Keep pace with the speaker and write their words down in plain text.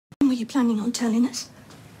you planning on telling us?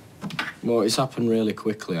 Well, it's happened really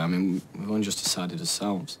quickly. I mean, we've only just decided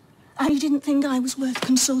ourselves. And you didn't think I was worth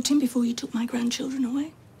consulting before you took my grandchildren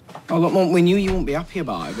away? Oh, look, Mum, we knew you wouldn't be happy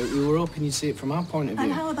about it, but we were hoping you'd see it from our point of view.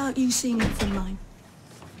 And how about you seeing it from mine?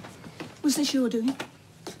 Was this your doing?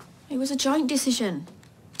 It was a joint decision.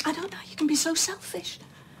 I don't know how you can be so selfish.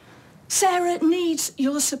 Sarah needs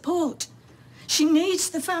your support. She needs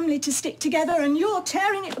the family to stick together, and you're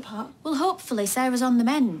tearing it apart. Well, hopefully Sarah's on the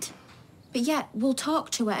mend. But yet, we'll talk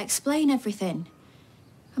to her, explain everything.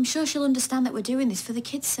 I'm sure she'll understand that we're doing this for the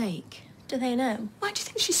kids' sake. Do they know? Why do you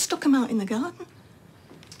think she stuck them out in the garden?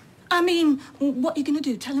 I mean, what are you going to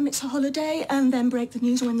do? Tell them it's a holiday and then break the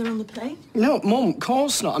news when they're on the plane? No, Mum, of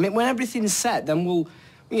course not. I mean, when everything's set, then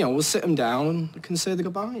we'll sit them down and we can say the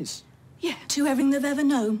goodbyes. Yeah, to everything they've ever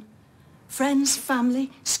known. Friends,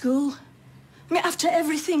 family, school. I mean, after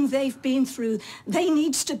everything they've been through, they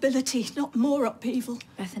need stability, not more upheaval.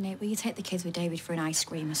 Bethany, will you take the kids with David for an ice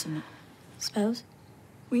cream or something? Suppose.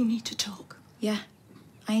 We need to talk. Yeah,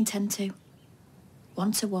 I intend to.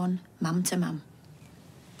 One-to-one, mum to mum.